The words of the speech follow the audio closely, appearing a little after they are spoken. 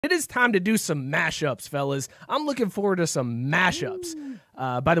It is time to do some mashups, fellas. I'm looking forward to some mashups.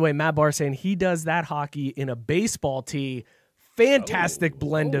 By the way, Matt Barr saying he does that hockey in a baseball tee. Fantastic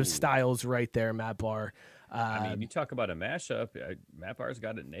blend of styles right there, Matt Barr. I mean, you talk about a mashup. Matt Barr's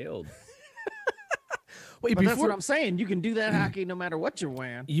got it nailed. Wait, but that's what I'm saying. You can do that hockey no matter what you're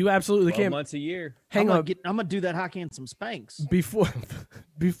wearing. You absolutely can. Months a year. Hang on. I'm gonna do that hockey in some Spanx.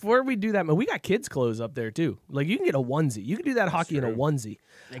 Before we do that, man, we got kids' clothes up there too. Like you can get a onesie. You can do that hockey in a onesie.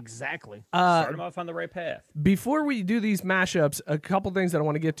 Exactly. Start them off on the right path. Before we do these mashups, a couple things that I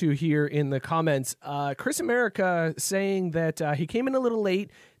want to get to here in the comments. Chris America saying that he came in a little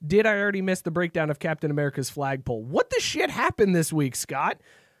late. Did I already miss the breakdown of Captain America's flagpole? What the shit happened this week, Scott?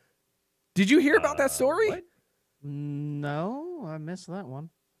 Did you hear about that story? What? No, I missed that one.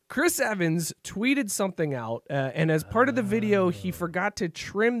 Chris Evans tweeted something out, and as part of the video, he forgot to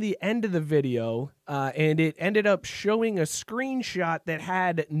trim the end of the video, and it ended up showing a screenshot that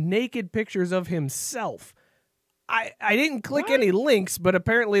had naked pictures of himself. I didn't click any links, but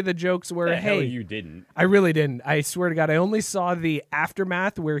apparently the jokes were, hey, you didn't. I really didn't. I swear to God, I only saw the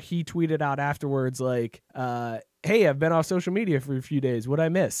aftermath where he tweeted out afterwards, like, hey, I've been off social media for a few days. What'd I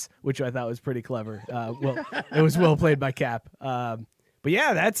miss? Which I thought was pretty clever. Well, it was well played by Cap. But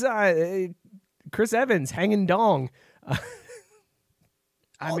yeah, that's Chris Evans hanging dong.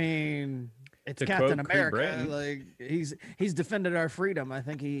 I mean, it's Captain America. Like he's defended our freedom. I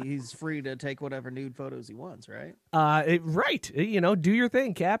think he's free to take whatever nude photos he wants, right? Right. You know, do your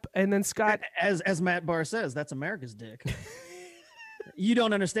thing, Cap. And then Scott, as Matt Barr says, that's America's dick. You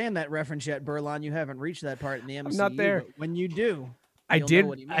don't understand that reference yet, Burlon. You haven't reached that part in the MCU. I'm not there. But when you do, I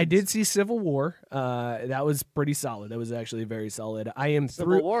did see Civil War. That was pretty solid. That was actually very solid. I am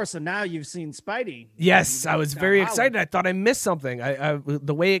Civil War, so now you've seen Spidey. Yes, I was very excited. I thought I missed something. I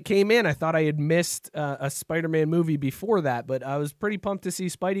the way it came in, I thought I had missed a Spider-Man movie before that, but I was pretty pumped to see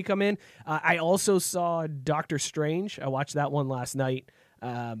Spidey come in. I also saw Doctor Strange. I watched that one last night.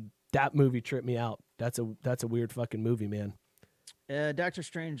 That movie tripped me out. That's a weird fucking movie, man. Doctor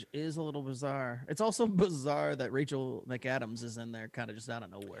Strange is a little bizarre. It's also bizarre that Rachel McAdams is in there kind of just out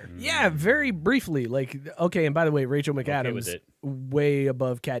of nowhere. Yeah, very briefly. Like, okay, and by the way, Rachel McAdams, way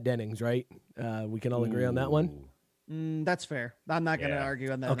above Kat Dennings, right? We can all agree on that one? That's fair. I'm not going to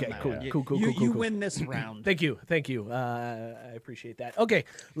argue on that. Okay, cool. You win this round. Thank you. I appreciate that. Okay,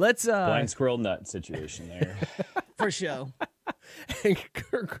 let's... Blind squirrel nut situation there. For sure.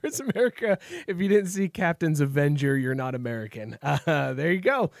 Chris America, if you didn't see Captain's Avenger, you're not American. There you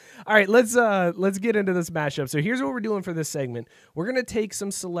go. All right, let's get into this mashup. So here's what we're doing for this segment. We're going to take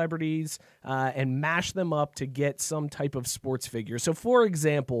some celebrities and mash them up to get some type of sports figure. So for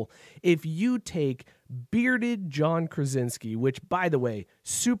example, if you take bearded John Krasinski, which by the way,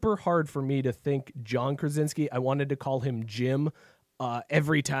 super hard for me to think John Krasinski. I wanted to call him Jim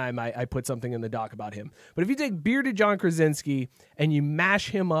every time I put something in the doc about him. But if you take bearded John Krasinski and you mash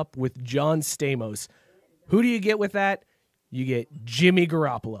him up with John Stamos, who do you get with that? You get Jimmy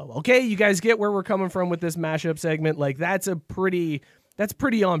Garoppolo. Okay, you guys get where we're coming from with this mashup segment. Like that's pretty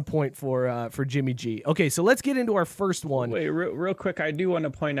on point for Jimmy G. Okay, so let's get into our first one. Wait, real quick, I do want to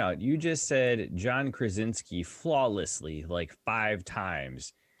point out, you just said John Krasinski flawlessly like 5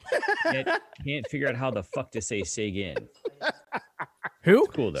 times. Can't figure out how the fuck to say Sagan. Who?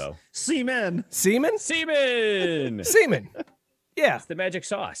 It's cool though. Seaman. Yeah. It's the magic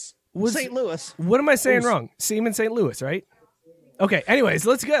sauce. St. Louis. What am I saying wrong? Seaman St. Louis, right? Okay. Anyways,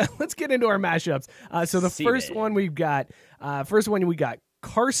 let's get into our mashups. So the first one we got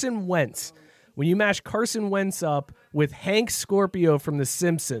Carson Wentz. When you mash Carson Wentz up with Hank Scorpio from The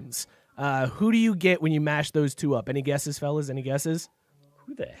Simpsons, who do you get when you mash those two up? Any guesses, fellas? Any guesses?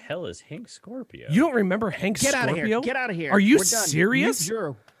 Who the hell is Hank Scorpio? You don't remember Hank Scorpio? Get out of here. Are you serious?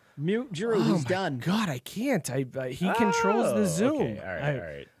 Mute Drew. He's done. God, I can't. He controls the Zoom. Okay. All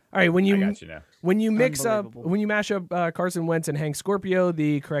right. All right, when you mash up Carson Wentz and Hank Scorpio,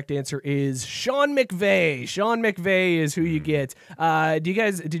 the correct answer is Sean McVay. Sean McVay is who you get.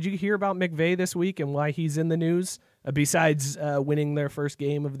 Did you hear about McVay this week and why he's in the news besides winning their first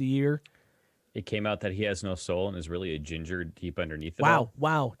game of the year? It came out that he has no soul and is really a ginger deep underneath it.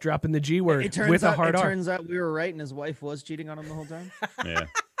 Wow, dropping the G word with a hard R. It turns out we were right and his wife was cheating on him the whole time. Yeah.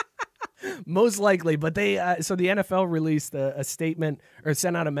 Most likely, but so the NFL released a statement or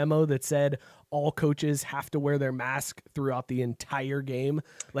sent out a memo that said all coaches have to wear their mask throughout the entire game,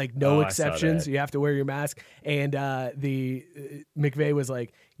 like no exceptions. You have to wear your mask. And the McVay was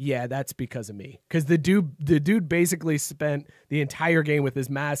like, "Yeah, that's because of me." Because the dude basically spent the entire game with his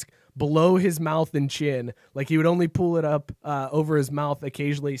mask below his mouth and chin. Like he would only pull it up over his mouth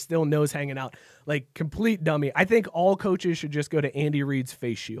occasionally, still nose hanging out. Like complete dummy. I think all coaches should just go to Andy Reid's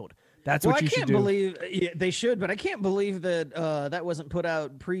face shield. That's what you should do. They should, but I can't believe that that wasn't put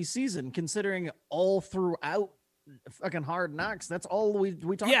out preseason, considering all throughout fucking Hard Knocks, that's all we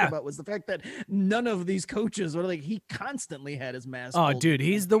talked about was the fact that none of these coaches were like, he constantly had his mask. Oh, dude,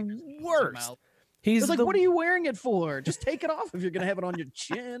 he's the worst. He's like, what are you wearing it for? Just take it off if you're gonna have it on your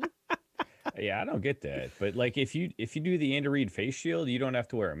chin. Yeah, I don't get that. But like, if you do the Andy Reid face shield, you don't have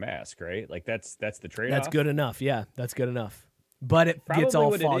to wear a mask, right? Like that's the trade-off. That's good enough. Yeah, that's good enough. But it Probably gets all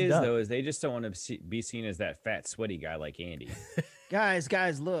what fogged it is, up. though, is they just don't want to be seen as that fat, sweaty guy like Andy. Guys,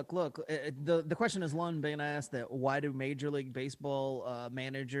 look. The question has long been asked that why do Major League Baseball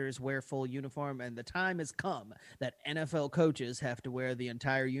managers wear full uniform? And the time has come that NFL coaches have to wear the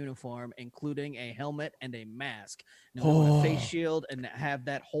entire uniform, including a helmet and a mask, a face shield, and have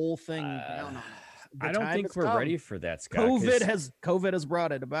that whole thing down on it. I don't think we're ready for that, Scott. COVID has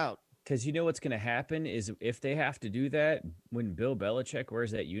brought it about. Because you know what's going to happen is if they have to do that, when Bill Belichick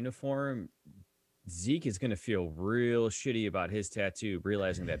wears that uniform, Zeke is going to feel real shitty about his tattoo,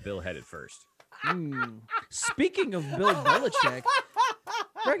 realizing that Bill had it first. Speaking of Bill Belichick,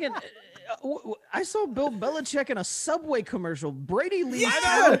 Reagan, I saw Bill Belichick in a Subway commercial. Brady leaves.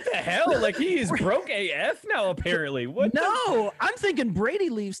 What the hell? Like he is broke AF now, apparently. What? No, I'm thinking Brady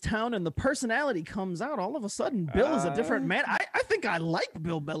leaves town and the personality comes out. All of a sudden, Bill is a different man. I think I like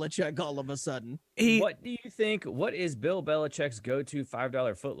Bill Belichick all of a sudden. What do you think? What is Bill Belichick's go-to $5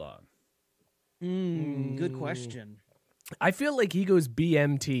 footlong? Good question. I feel like he goes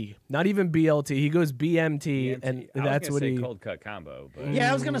BMT, not even BLT. He goes BMT, and that's what he cold cut combo. But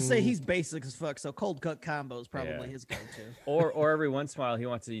yeah, I was gonna say he's basic as fuck, so cold cut combo is probably his go-to. Or every once in a while he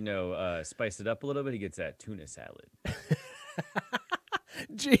wants to spice it up a little bit. He gets that tuna salad.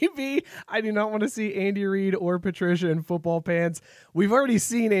 JB, I do not want to see Andy Reid or Patricia in football pants. We've already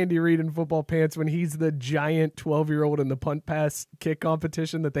seen Andy Reid in football pants when he's the giant 12-year-old in the punt pass kick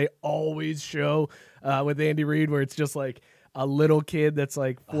competition that they always show with Andy Reid, where it's just like a little kid that's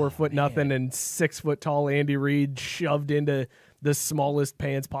like 4 foot nothing and 6 foot tall Andy Reid shoved into the smallest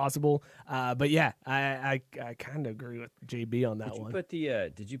pants possible. But yeah, I kind of agree with JB on that one.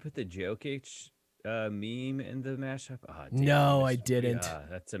 Did you put the Jokic meme in the mashup? Oh, no, I didn't.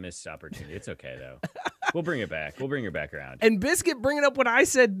 That's a missed opportunity. It's okay though. We'll bring it back. We'll bring her back around. And Biscuit bringing up what I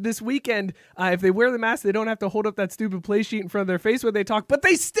said this weekend. If they wear the mask, they don't have to hold up that stupid play sheet in front of their face when they talk, but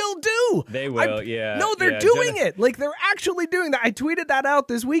they still do. They will, yeah. No, they're doing it. Like, they're actually doing that. I tweeted that out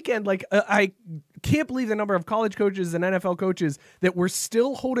this weekend. Like, I can't believe the number of college coaches and NFL coaches that were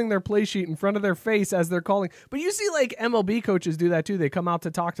still holding their play sheet in front of their face as they're calling. But you see, like, MLB coaches do that too. They come out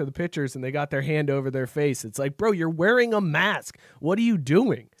to talk to the pitchers and they got their hand over their face. It's like, bro, you're wearing a mask. What are you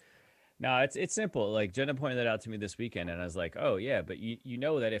doing? No, it's simple. Like Jenna pointed that out to me this weekend, and I was like, "Oh yeah," but you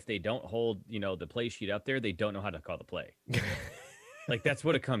know that if they don't hold the play sheet up there, they don't know how to call the play. Like that's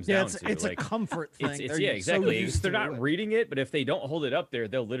what it comes down to. It's like, a comfort thing. Exactly. They're not reading it, but if they don't hold it up there,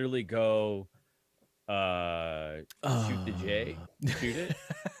 they'll literally go, shoot the J, shoot it.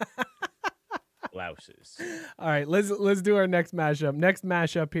 Louses. All right, let's do our next mashup. Next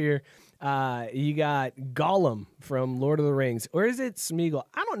mashup here, you got Gollum from Lord of the Rings, or is it Smeagol?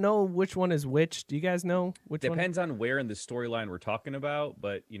 I don't know which one is which. Do you guys know which one? Depends on where in the storyline we're talking about,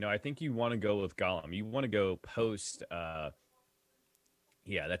 but I think you want to go with Gollum. You want to go post.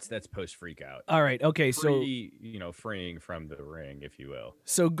 Yeah, that's post freak out. All right, okay, so freeing from the ring, if you will.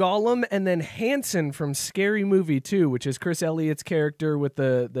 So Gollum, and then Hanson from Scary Movie 2, which is Chris Elliott's character with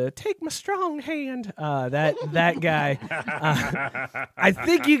the take my strong hand. That guy. I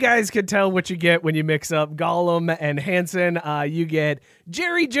think you guys can tell what you get when you mix up Gollum and Hanson. You get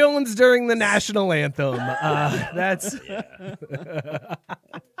Jerry Jones during the national anthem. That's.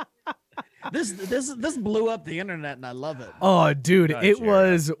 This blew up the internet, and I love it. Oh, dude, it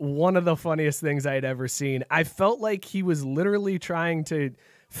was one of the funniest things I'd ever seen. I felt like he was literally trying to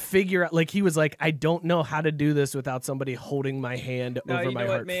figure out, like he was like, I don't know how to do this without somebody holding my hand over my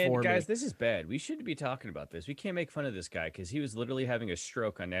heart for me. Guys, this is bad. We shouldn't be talking about this. We can't make fun of this guy because he was literally having a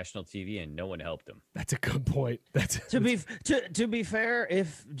stroke on national TV and no one helped him. That's a good point. To be fair,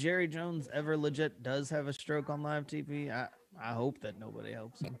 if Jerry Jones ever legit does have a stroke on live TV, I hope that nobody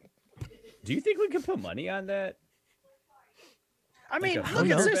helps him. Do you think we can put money on that? I mean, look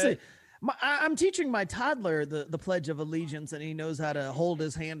at seriously. I'm teaching my toddler the Pledge of Allegiance, and he knows how to hold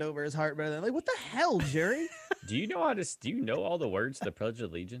his hand over his heart better than like. What the hell, Jerry? Do you know all the words to the Pledge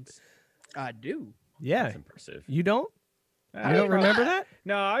of Allegiance? I do. Yeah, that's impressive. You don't? You don't remember that?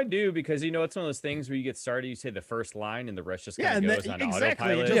 No, I do, because it's one of those things where you get started, you say the first line, and the rest just kind of goes on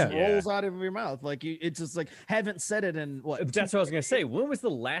exactly. autopilot. It just rolls out of your mouth. Like it's just like haven't said it in what? That's what I was gonna say. When was the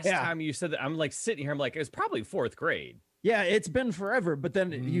last time you said that? I'm like sitting here. I'm like, it was probably 4th grade. Yeah, it's been forever. But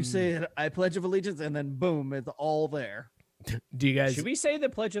then you say I pledge of allegiance, and then boom, it's all there. Do you guys? Should we say the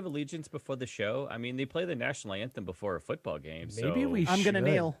Pledge of Allegiance before the show? I mean, they play the national anthem before a football game. Maybe we. I'm gonna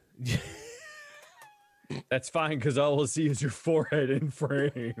kneel. That's fine, because all we'll see is your forehead in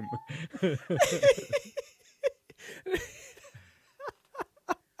frame. Is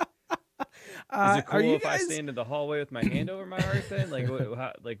it cool if I stand in the hallway with my hand over my heart then?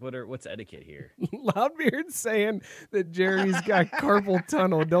 What's etiquette here? Loudbeard's saying that Jerry's got carpal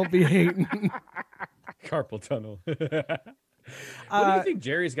tunnel. Don't be hating. Carpal tunnel. What do you think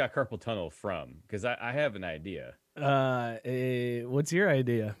Jerry's got carpal tunnel from? Because I have an idea. What's your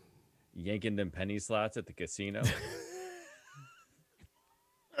idea? Yanking them penny slots at the casino.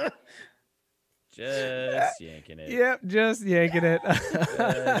 Just yanking it. Yep, just yanking it.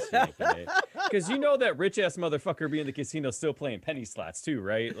 Because that rich-ass motherfucker be in the casino still playing penny slots too,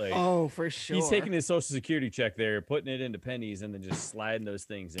 right? Like, oh, for sure. He's taking his Social Security check there, putting it into pennies, and then just sliding those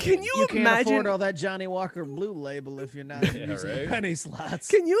things in. Can you can't imagine afford all that Johnny Walker Blue label if you're not using penny slots.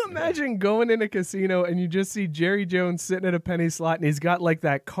 Can you imagine going in a casino and you just see Jerry Jones sitting at a penny slot, and he's got like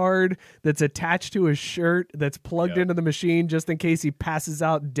that card that's attached to his shirt that's plugged into the machine just in case he passes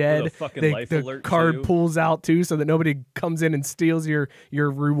out dead. The card pulls out too, so that nobody comes in and steals your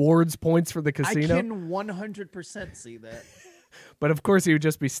rewards points for the casino. I can 100% see that. But of course, he would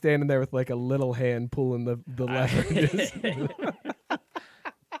just be standing there with like a little hand pulling the lever.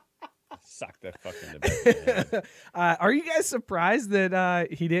 Sock that fuck in the back. Are you guys surprised that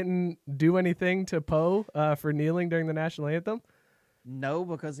he didn't do anything to Poe for kneeling during the national anthem? No,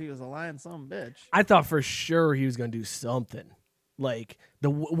 because he was a lying son of a bitch. I thought for sure he was going to do something. Like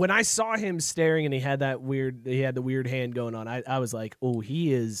when I saw him staring and he had the weird hand going on, I was like, oh,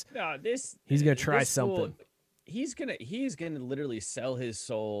 he's gonna try something. He's gonna literally sell his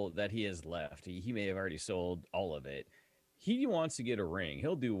soul that he has left. He may have already sold all of it. He wants to get a ring.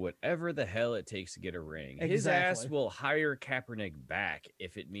 He'll do whatever the hell it takes to get a ring. Exactly. His ass will hire Kaepernick back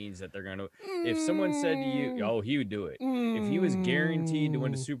if it means that they're going to. If someone said to you, oh, he would do it. If he was guaranteed to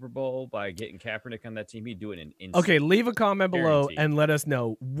win a Super Bowl by getting Kaepernick on that team, he'd do it in an instant. Okay, leave a comment below and let us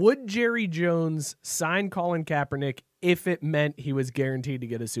know. Would Jerry Jones sign Colin Kaepernick if it meant he was guaranteed to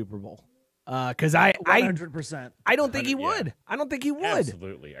get a Super Bowl? Because 100%. I don't think he would. Yeah. I don't think he would.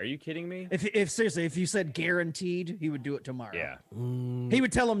 Absolutely. Are you kidding me? If seriously, if you said guaranteed, he would do it tomorrow. Yeah. He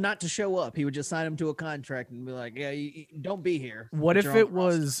would tell him not to show up. He would just sign him to a contract and be like, "Yeah, you don't be here." What if it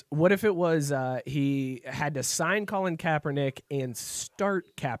was? He had to sign Colin Kaepernick and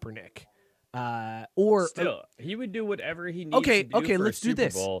start Kaepernick? Or still, he would do whatever he needs to do. Okay, for let's a Super do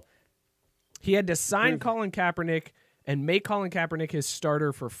this. Bowl. He had to sign Colin Kaepernick and make Colin Kaepernick his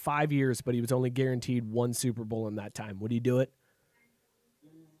starter for 5 years, but he was only guaranteed one Super Bowl in that time. Would he do it?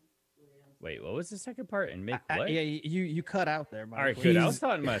 Wait, what was the second part? And make what? Yeah, you cut out there. All right, good. I was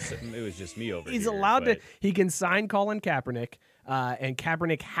thought it was just me over here. He's allowed to. He can sign Colin Kaepernick, and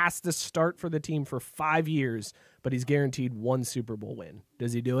Kaepernick has to start for the team for 5 years, but he's guaranteed one Super Bowl win.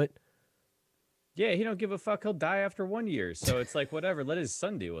 Does he do it? Yeah, he don't give a fuck. He'll die after 1 year. So it's like, whatever. Let his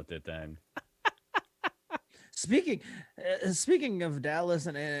son deal with it then. Speaking of Dallas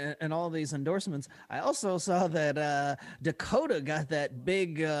and all these endorsements, I also saw that Dakota got that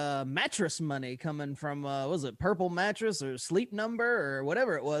big mattress money coming from was it Purple Mattress or Sleep Number or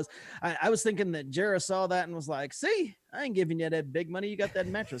whatever it was. I was thinking that Jarrah saw that and was like, "See, I ain't giving you that big money. You got that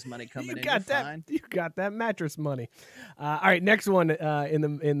mattress money coming in. Fine. You got that mattress money." All right, next one in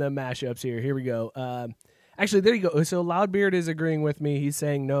the mashups here. Here we go. Actually, there you go. So Loudbeard is agreeing with me. He's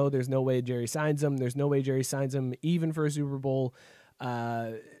saying no, there's no way Jerry signs him. There's no way Jerry signs him even for a Super Bowl.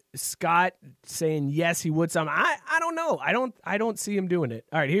 Scott saying yes, he would sign him. I don't know. I don't see him doing it.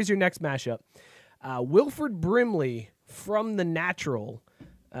 All right, here's your next mashup. Wilford Brimley from The Natural.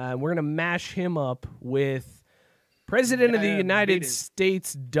 We're going to mash him up with President of the United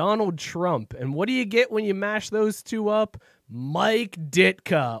States, Donald Trump. And what do you get when you mash those two up? Mike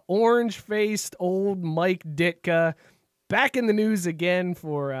Ditka, orange-faced old Mike Ditka, back in the news again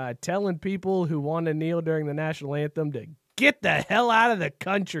for telling people who want to kneel during the national anthem to get the hell out of the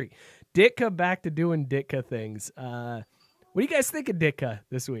country. Ditka back to doing Ditka things. What do you guys think of Ditka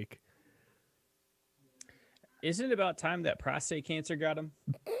this week? Isn't it about time that prostate cancer got him?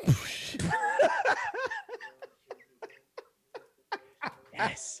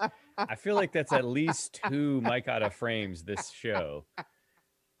 Yes. I feel like that's at least 2 Mike out of frames this show.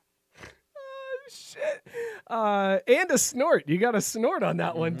 Shit. And a snort. You got a snort on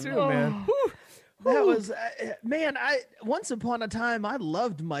that one too, man. Whew. That was man. Once upon a time, I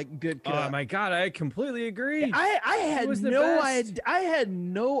loved Mike Ditka. Oh my God, I completely agree. I had was the no best. idea. I had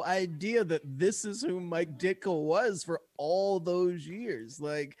no idea that this is who Mike Ditka was for all those years.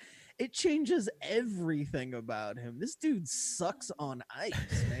 Like, it changes everything about him. This dude sucks on ice,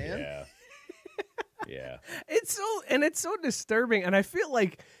 man. Yeah. Yeah. It's so disturbing, and I feel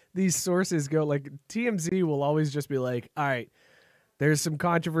like these sources go like TMZ will always just be like, all right, there's some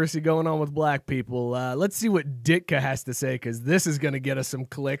controversy going on with black people. Let's see what Ditka has to say, because this is going to get us some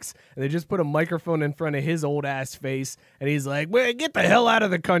clicks. And they just put a microphone in front of his old ass face, and he's like, well, get the hell out of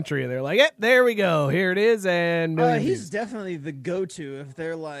the country. And they're like, yep, there we go. Here it is. And he's definitely the go-to if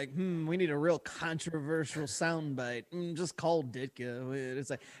they're like, we need a real controversial soundbite. Just call Ditka. It's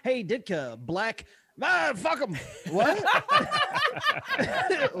like, hey, Ditka, black. Fuck him. What?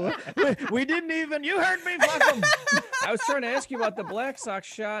 we didn't even. You heard me. Fuck him. I was trying to ask you about the Black Sox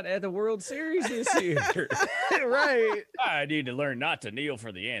shot at the World Series this year. Right. I need to learn not to kneel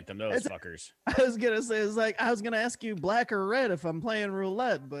for the anthem, those fuckers. I was gonna say, it's like I was gonna ask you black or red if I'm playing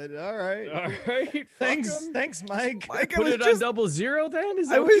roulette, but all right. All right. Thanks, Mike. Put it on 00 then? Is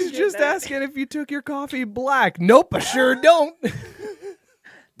that I what was you're just getting at? asking if you took your coffee black. Nope, I sure don't.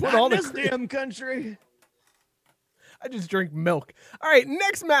 Put all Not the this damn country. I just drink milk. All right,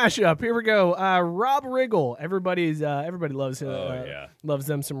 next mashup. Here we go. Rob Riggle. Everybody loves him. Yeah. Loves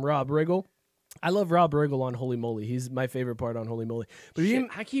them some Rob Riggle. I love Rob Riggle on Holy Moly. He's my favorite part on Holy Moly. But Shit,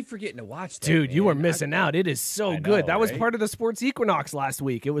 I keep forgetting to watch that. dude, you man. were missing out. It is so I good. know, That was right? part of the Sports Equinox last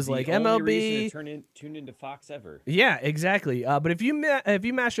week. It was The like only MLB. reason to tune into Fox ever. Yeah, exactly. But if you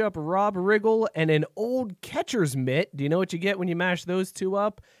mash up Rob Riggle and an old catcher's mitt, do you know what you get when you mash those two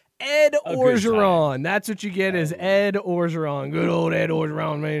up? Ed A good Orgeron. That's what you get is Ed Orgeron. Good old Ed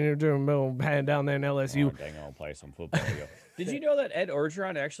Orgeron, man, down there in LSU. Oh, dang, I'll play some football. Did you know that Ed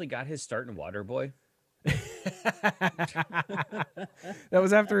Orgeron actually got his start in Waterboy? That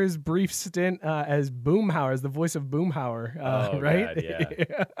was after his brief stint as Boomhauer, as the voice of Boomhauer, right? God,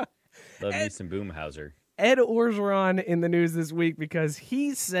 yeah. Love me some Boomhauser. Ed Orgeron in the news this week because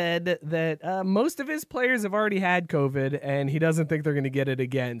he said that most of his players have already had COVID and he doesn't think they're going to get it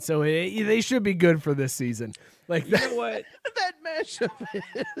again. So they should be good for this season. Like You know what? That mashup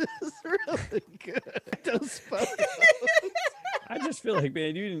is really good. Those photos. I just feel like,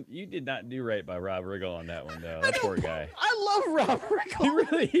 man, you did not do right by Rob Riggle on that one, though. That poor guy. I love Rob Riggle. He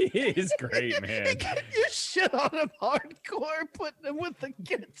really is great, man. You shit on him hardcore, putting him with the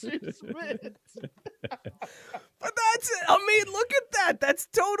catcher's mitt. But look at that. That's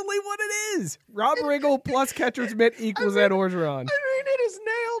totally what it is. Rob Riggle plus catcher's mitt equals Ed Orgeron. It is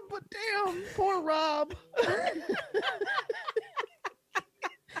nailed, but damn, poor Rob.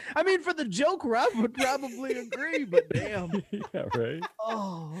 I mean, for the joke, Rob would probably agree, but damn. Yeah, right.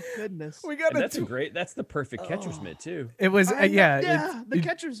 Oh, goodness. We got And that's the perfect catcher's mitt, too. It was, the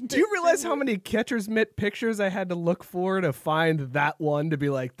catcher's mitt. Do you realize how many catcher's mitt pictures I had to look for to find that one to be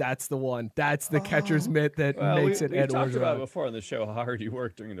like, that's the one. That's the catcher's mitt that makes it we've Ed talked about Orgeron. before on the show how hard you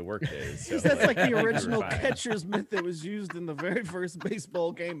work during the work days. So That's like the original you're fine. catcher's mitt that was used in the very first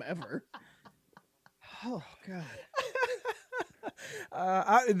baseball game ever. Oh, God.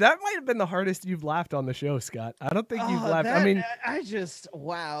 That might have been the hardest you've laughed on the show, Scott. I don't think you've laughed. I just,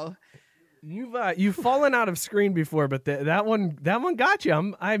 wow. You've fallen out of screen before, but that one got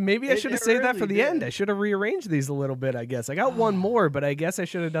you. Maybe I should have saved that for really the end. did. I should have rearranged these a little bit. I guess I got one more, but I guess I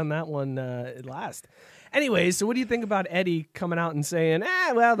should have done that one last. Anyways, so what do you think about Eddie coming out and saying,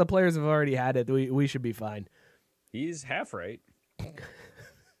 well, the players have already had it. We should be fine. He's half right.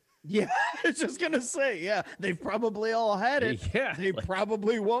 Yeah, I was just going to say, yeah, they've probably all had it. Yeah. They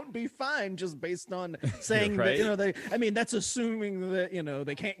probably won't be fine just based on saying Right. that, that's assuming that,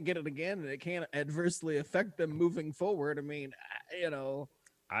 they can't get it again and it can't adversely affect them moving forward.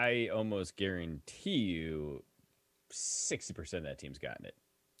 I almost guarantee you 60% of that team's gotten it.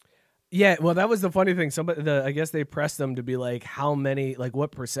 Yeah, well, that was the funny thing. I guess they pressed them to be like, how many, like,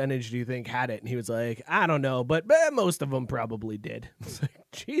 what percentage do you think had it? And he was like, I don't know, but most of them probably did. It's like,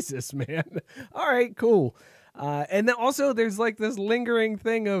 Jesus, man. All right, cool. And then also there's like this lingering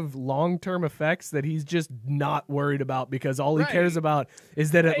thing of long-term effects that he's just not worried about because all he cares about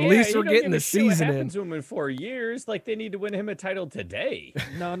is that at least we're getting the season in. To him in 4 years, like they need to win him a title today.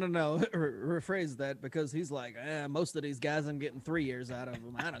 No. Rephrase that because he's like, most of these guys I'm getting 3 years out of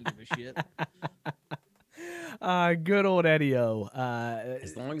them. I don't give a shit. Good old Eddie-O.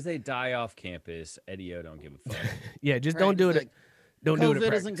 As long as they die off campus, Eddie-O don't give a fuck. Yeah, just don't do it. Like, Don't do it.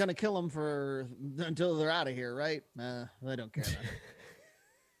 COVID isn't going to kill them until they're out of here, right? They don't care.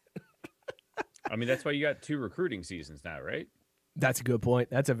 I mean, that's why you got 2 recruiting seasons now, right? That's a good point.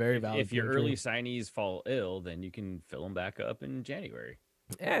 That's a very valid If your point, early Drew. signees fall ill, then you can fill them back up in January.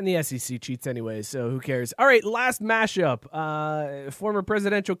 And the SEC cheats anyway, so who cares? All right, last mashup. Former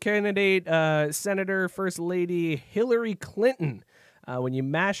presidential candidate, Senator First Lady Hillary Clinton. When you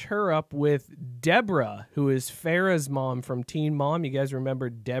mash her up with Deborah, who is Farrah's mom from Teen Mom. You guys remember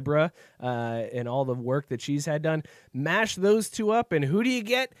Deborah and all the work that she's had done. Mash those two up, and who do you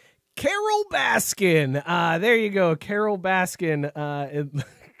get? Carol Baskin. There you go, Carol Baskin.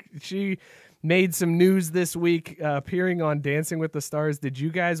 She made some news this week, appearing on Dancing with the Stars. Did you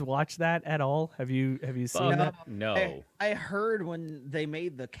guys watch that at all? Have you seen that? No. I heard when they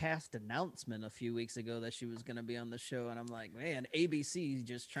made the cast announcement a few weeks ago that she was going to be on the show, and I'm like, man, ABC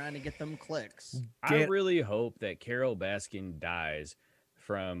just trying to get them clicks. I really hope that Carol Baskin dies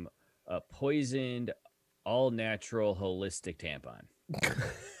from a poisoned, all-natural, holistic tampon.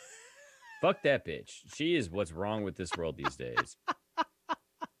 Fuck that bitch. She is what's wrong with this world these days.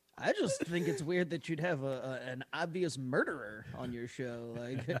 I just think it's weird that you'd have an obvious murderer on your show.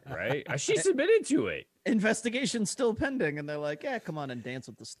 Like, right? She submitted to it. Investigation still pending, and they're like, yeah, come on and dance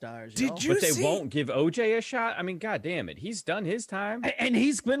with the stars. Did y'all. you But they see- won't give OJ a shot? I mean, god damn it. He's done his time. And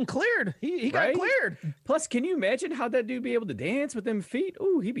he's been cleared. He got Right? cleared. Plus, can you imagine how that dude be able to dance with them feet?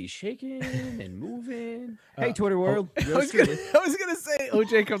 Ooh, he be shaking and moving. Hey, Twitter world. I was gonna say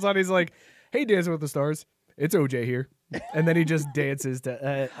OJ comes on. He's like, "Hey, Dancing with the Stars, it's OJ here," and then he just dances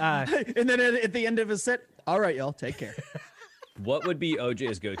to. And then at the end of his set, all right, y'all, take care. What would be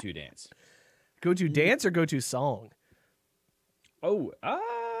OJ's go-to dance? Go to dance or go to song? Oh,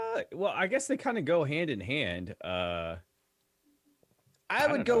 well, I guess they kind of go hand in hand. I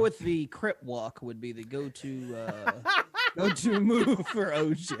don't would go know. with the Crip Walk would be the go-to move for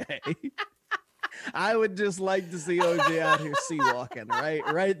OJ. I would just like to see OJ out here sea walking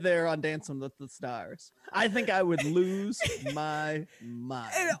right there on Dancing with the Stars. I think I would lose my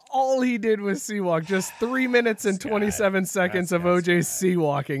mind. And all he did was sea walk. Just 3 minutes and 27 seconds of OJ sea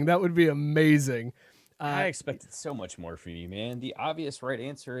walking. That would be amazing. I expected so much more from you, man. The obvious right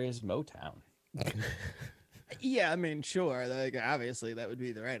answer is Motown. Yeah, I mean, sure. Like, obviously, that would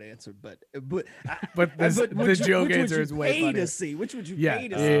be the right answer, but But the joke which answer would is you way pay funnier. to see? Which would you Yeah, pay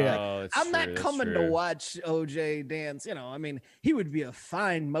to yeah, see? yeah. Like, Oh, it's I'm true, not that's coming to true. watch OJ dance. You know, I mean, he would be a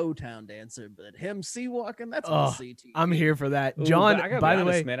fine Motown dancer, but him sea walking, that's Oh, on CT. I'm here for that. Ooh, John, but I gotta by be the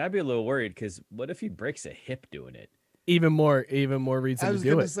honest, way, man, I'd be a little worried because what if he breaks a hip doing it? even more reason I to was do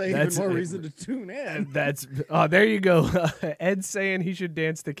gonna it. say That's even more reason to tune in. That's there you go. Ed's saying he should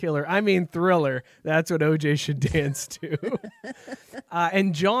dance to Killer. I mean Thriller. That's what OJ should dance to.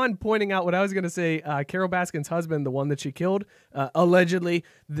 And John pointing out what I was going to say. Carol Baskin's husband, the one that she killed, allegedly,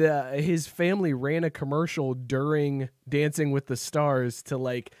 his family ran a commercial during Dancing with the Stars to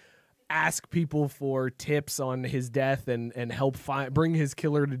like ask people for tips on his death and help bring his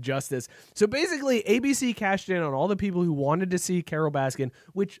killer to justice. So basically, ABC cashed in on all the people who wanted to see Carol Baskin,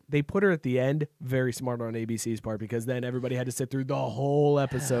 which they put her at the end. Very smart on ABC's part, because then everybody had to sit through the whole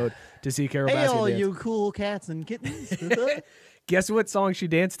episode to see Carol Hey, Baskin all dance. you cool cats and kittens. Guess what song she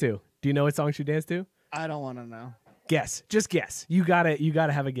danced to? Do you know what song she danced to? I don't want to know. Guess. Just guess. You gotta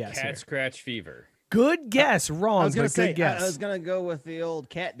have a guess. Cat Here. scratch fever. Good guess. Wrong, I was gonna but say good guess. I was gonna go with the old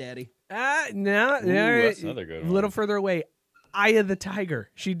cat daddy. No, Ooh, that's another good a little one. further away. Eye of the Tiger.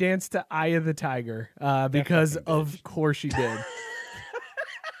 She danced to Eye of the Tiger because fucking of course she did.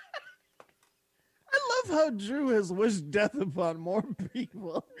 I love how Drew has wished death upon more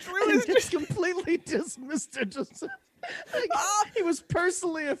people. Drew and is just completely dismissed her. Just like, he was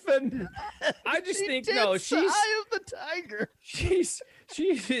personally offended. I just She think danced no, to she's Eye of the Tiger. she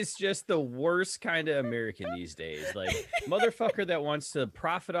is just the worst kind of American these days. Like motherfucker that wants to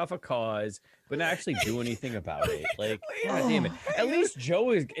profit off a cause but not actually do anything about it. Like, god damn it. At least Joe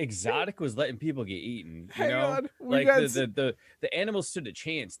Exotic was letting people get eaten. You Hang know, on, we like got the animals stood a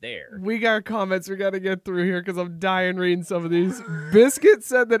chance there. We got comments we got to get through here because I'm dying reading some of these. Biscuit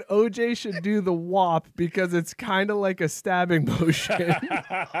said that OJ should do the WAP because it's kind of like a stabbing motion.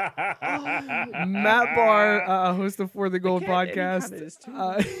 Matt Barr, host of For the Gold podcast,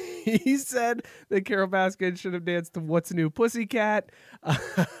 he said that Carol Baskin should have danced to What's New Pussycat.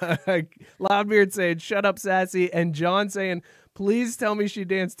 Loudbeard saying, shut up, sassy. And John saying, please tell me she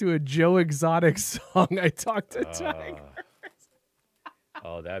danced to a Joe Exotic song. I talked to Tiger.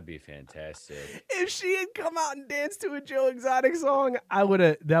 Oh, that'd be fantastic. If she had come out and danced to a Joe Exotic song, that would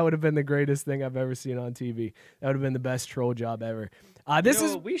have been the greatest thing I've ever seen on TV. That would have been the best troll job ever.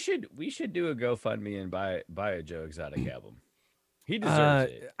 We should do a GoFundMe and buy a Joe Exotic album. He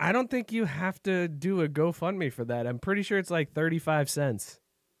deserves it. I don't think you have to do a GoFundMe for that. I'm pretty sure it's like 35 cents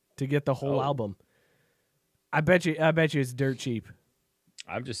to get the whole Oh. album. I bet you it's dirt cheap.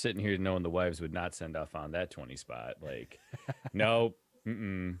 I'm just sitting here knowing the wives would not send off on that 20 spot. Like, no,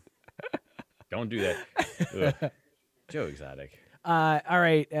 don't do that. Ugh. Joe Exotic. All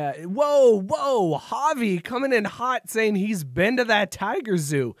right. Whoa, Javi coming in hot saying he's been to that tiger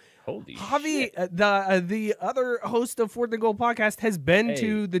zoo. Holy Javi, shit. The other host of Fourth and Goal podcast has been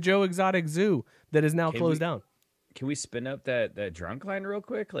to the Joe Exotic Zoo that is now closed down. Can we spin up that drunk line real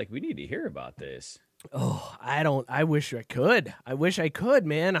quick? Like, we need to hear about this. Oh, I wish I could. I wish I could,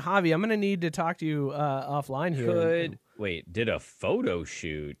 man. Javi, I'm gonna need to talk to you offline here. Did a photo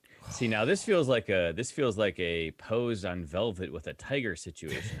shoot? See, now this feels like a pose on velvet with a tiger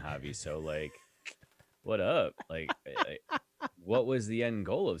situation, Javi. So, like, what up? Like, what was the end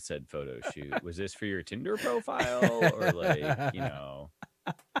goal of said photo shoot? Was this for your Tinder profile, or like, you know?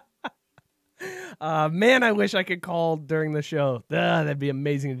 Man, I wish I could call during the show. That'd be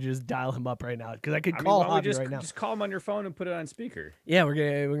amazing to just dial him up right now, because I could call Javi right now. Just call him on your phone and put it on speaker. Yeah, we're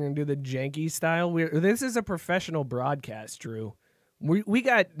gonna do the janky style. This is a professional broadcast, Drew. We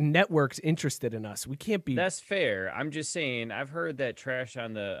got networks interested in us. We can't be. That's fair. I'm just saying. I've heard that trash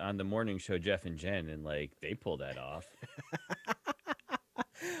on the morning show, Jeff and Jen, and like they pull that off.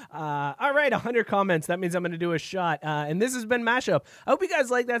 All right, 100 comments. That means I'm going to do a shot. And this has been Mashup. I hope you guys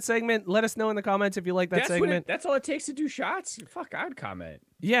like that segment. Let us know in the comments if you like that segment. That's all it takes to do shots? Fuck, I'd comment.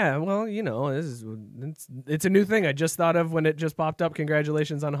 Yeah, well, you know, it's a new thing I just thought of when it just popped up.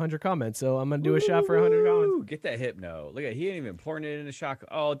 Congratulations on 100 comments. So I'm going to do a shot for 100 comments. Get that hypno. Look at, he ain't even pouring it in a shot.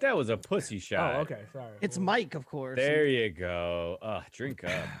 Oh, that was a pussy shot. Oh, okay. Sorry. It's Mike, of course. There you go. Drink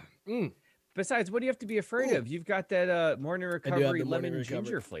up. Besides, what do you have to be afraid of? You've got that Morning Recovery lemon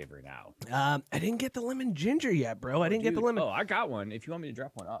ginger flavor now. I didn't get the lemon ginger yet, bro. I didn't get the lemon. Oh, I got one. If you want me to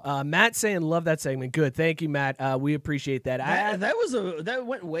drop one off. Matt saying love that segment. Good, thank you, Matt. We appreciate that. That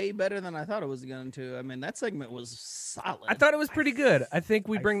went way better than I thought it was going to. I mean, that segment was solid. I thought it was pretty good. I think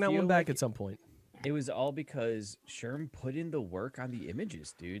we bring that one back at some point. It was all because Sherm put in the work on the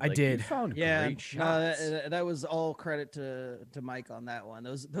images, dude. I did. You found great shots. That was all credit to Mike on that one.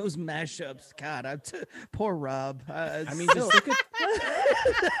 Those mashups, God, poor Rob. I mean, just look at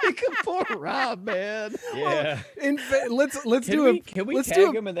poor Rob, man. Yeah. Let's do it. Can we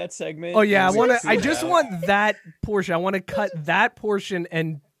tag him in that segment? Oh yeah, I just want that portion. I want to cut that portion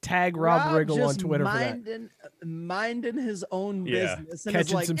and tag Rob Riggle on Twitter for that. Minding his own business, and catching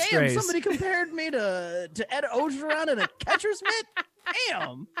it's like, some damn, strays. somebody compared me to Ed Ogeron in a catcher's mitt.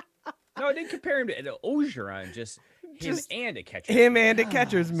 Damn. No, I didn't compare him to Ed Ogeron. Just him and a catcher. Him and a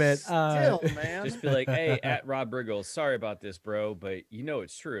catcher's mitt. Still, man. Just be like, hey, at Rob Riggle, sorry about this, bro, but you know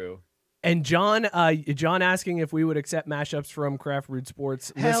it's true. And John asking if we would accept mashups from Craft Root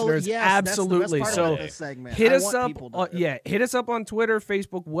Sports listeners. Yes, absolutely. That's the best part about this segment. Hit us up. Hit us up on Twitter,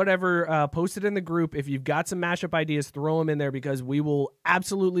 Facebook, whatever. Post it in the group. If you've got some mashup ideas, throw them in there, because we will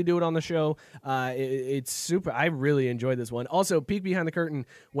absolutely do it on the show. It's super. I really enjoyed this one. Also, peek behind the curtain.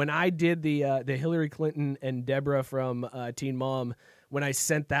 When I did the Hillary Clinton and Deborah from Teen Mom, when I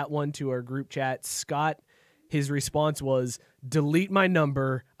sent that one to our group chat, Scott, his response was, delete my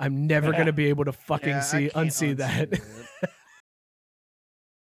number. I'm never going to be able to fucking unsee that.